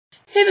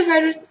Hey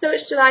Bookriders, so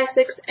it's July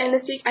 6th, and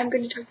this week I'm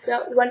going to talk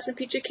about The Once and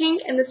Future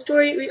King and the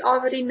story we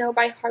already know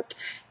by heart.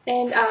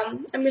 And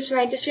I'm going to show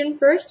my edition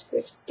first,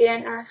 which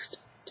Dan asked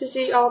to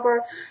see all of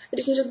our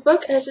editions of the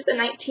book, and this is a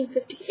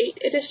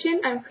 1958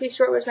 edition. I'm pretty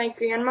sure it was my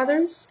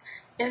grandmother's,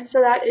 and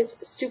so that is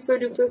super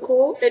duper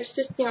cool. It's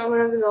just,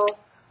 one of the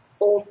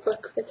old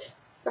book with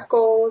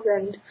freckles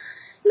and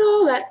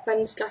all that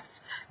fun stuff.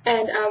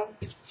 And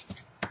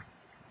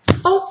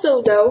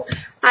also, though,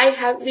 I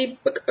have the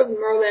Book of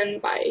Merlin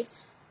by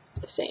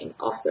the same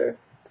author.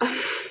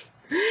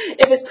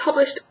 It was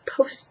published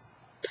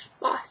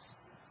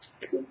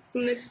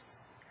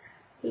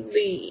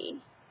posthumously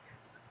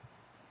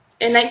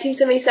in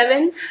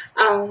 1977.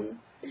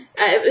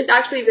 It was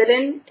actually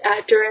written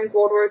during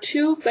World War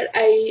II, but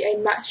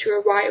I'm not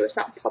sure why it was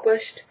not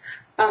published.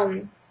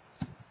 But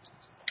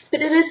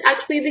it is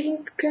actually the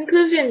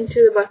conclusion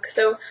to the book,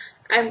 so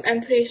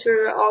I'm pretty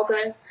sure we're all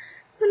gonna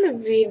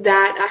read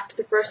that after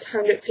the first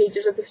 100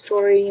 pages of the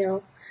story.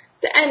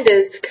 The end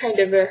is kind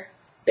of a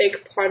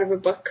big part of a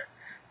book,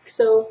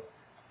 so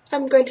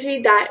I'm going to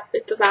read that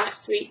with the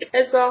last week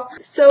as well.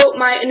 So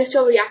my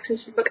initial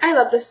reactions to the book: I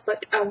love this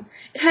book.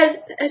 It has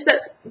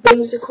that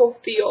whimsical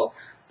feel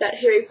that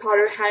Harry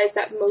Potter has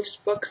that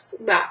most books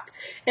lack,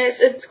 and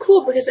it's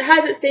cool because it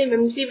has that same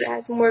whimsy, but it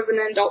has more of an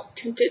adult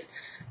tinted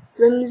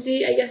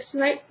whimsy, I guess you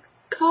might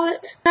call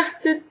it.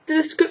 The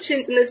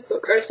descriptions in this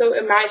book are so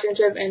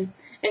imaginative and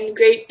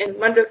great and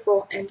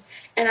wonderful, and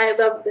I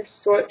love this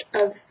sort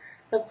of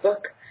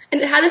book. And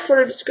it had a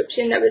sort of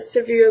description that was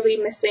severely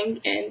missing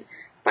in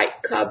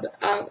Fight Club,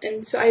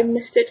 and so I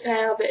missed it, and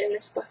I love it in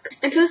this book.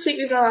 And so this week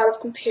we've done a lot of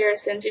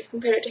comparisons. We've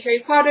compared it to Harry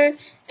Potter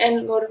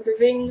and Lord of the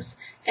Rings,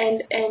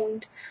 and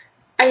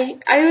I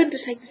would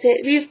just like to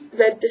say we've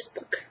read this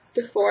book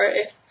before,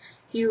 if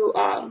you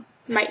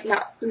might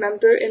not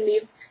remember, and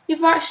we've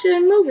watched it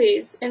in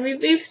movies, and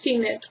we've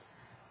seen it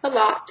a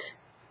lot.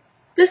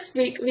 This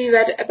week we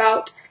read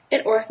about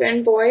an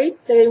orphan boy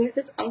living with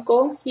his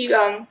uncle. He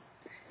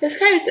is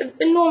kind of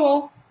a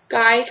normal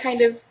guy,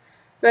 kind of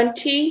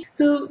runty,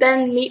 who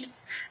then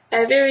meets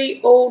a very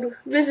old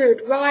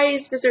wizard,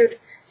 wise wizard,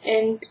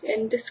 and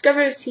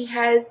discovers he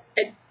has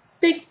a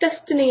big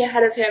destiny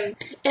ahead of him.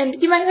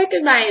 And you might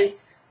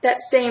recognize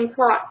that same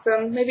plot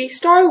from maybe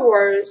Star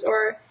Wars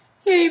or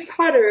Harry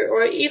Potter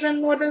or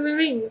even Lord of the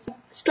Rings.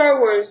 Star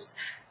Wars,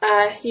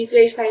 he's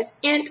raised by his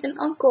aunt and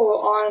uncle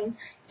on,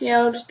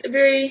 just a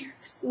very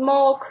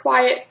small,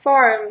 quiet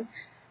farm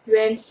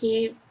when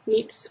he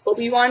meets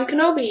Obi-Wan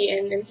Kenobi,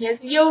 and he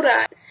has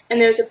Yoda.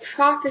 And there's a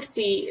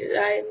prophecy,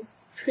 I'm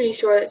pretty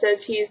sure, that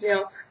says he's,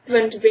 the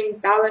one to bring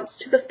balance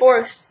to the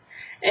Force.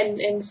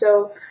 And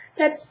so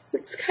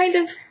that's kind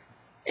of,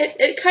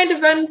 it kind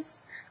of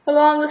runs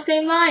along the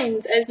same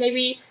lines as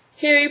maybe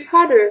Harry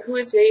Potter, who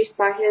is raised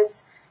by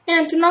his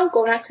aunt and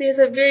uncle, and actually has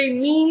a very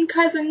mean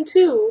cousin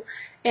too.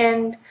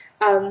 And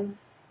then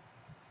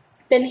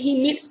he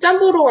meets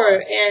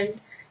Dumbledore and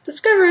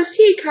discovers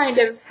he kind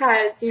of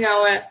has,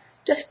 a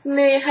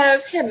destiny ahead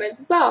of him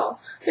as well,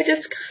 which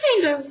is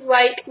kind of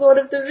like Lord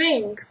of the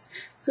Rings,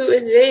 who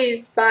is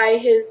raised by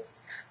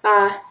his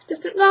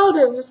distant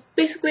relative, who's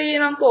basically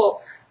an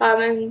uncle,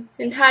 and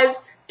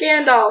has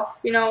Gandalf,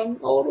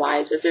 old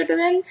wise wizard, and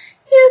then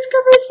he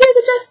discovers he has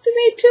a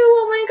destiny too.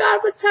 Oh my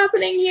god, what's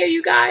happening here,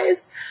 you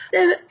guys?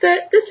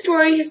 This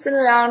story has been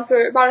around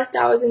for about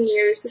 1,000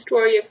 years, the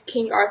story of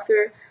King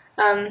Arthur,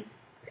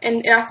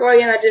 and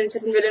Arthurian legends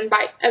have been written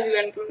by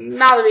everyone from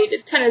Malory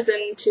to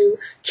Tennyson to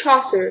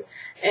Chaucer,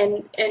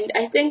 and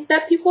I think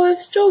that people are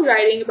still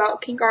writing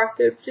about King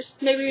Arthur,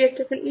 just maybe with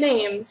different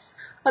names.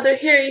 Although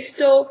he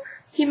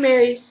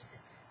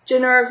marries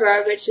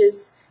Minerva, which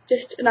is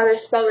just another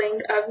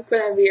spelling of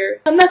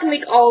Guinevere. I'm not going to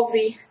make all of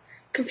the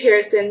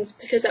comparisons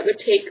because that would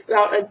take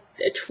about a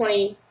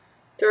 20-30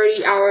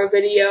 hour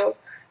video,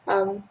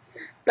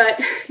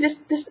 but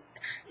just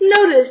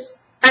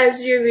notice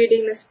as you're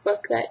reading this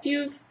book that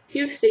you've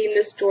seen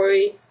this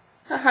story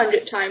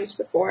 100 times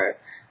before,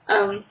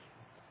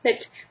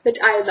 which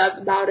I love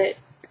about it.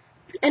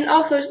 And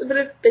also, just a bit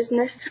of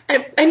business.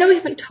 I know we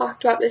haven't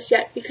talked about this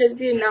yet because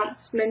the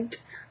announcement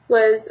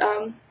was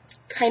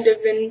kind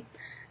of in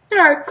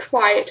our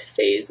quiet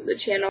phase of the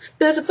channel. But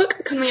there's a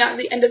book coming out at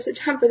the end of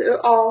September that we're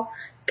all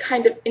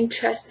kind of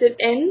interested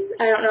in.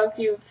 I don't know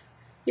if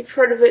you've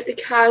heard of it, The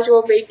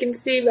Casual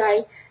Vacancy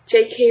by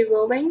J.K.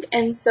 Rowling,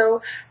 and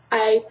so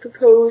I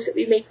propose that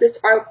we make this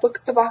our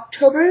book of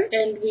October,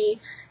 and we,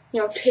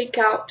 take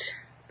out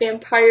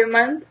Vampire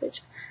Month,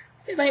 which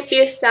it might be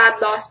a sad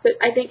loss, but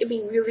I think it'd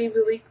be really,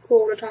 really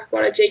cool to talk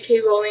about a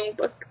J.K. Rowling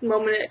book the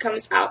moment it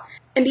comes out.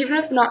 And even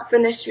if not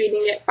finished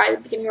reading it by the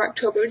beginning of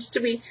October, just to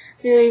be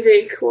very,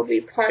 very cool to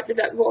be part of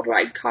that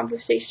worldwide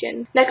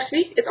conversation. Next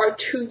week is our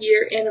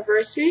 2-year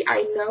anniversary.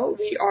 I know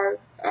we are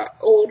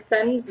old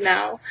friends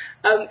now.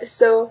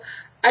 So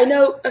I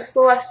know a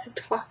couple of us have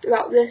talked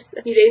about this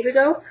a few days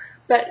ago,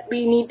 but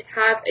we need to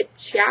have a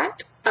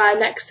chat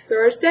next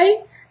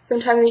Thursday,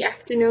 sometime in the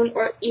afternoon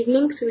or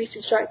evening, so we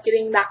should start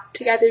getting that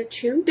together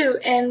too.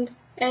 And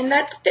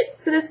that's it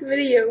for this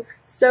video.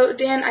 So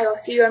Dan, I will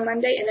see you on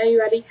Monday, and are you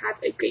ready?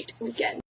 Have a great weekend.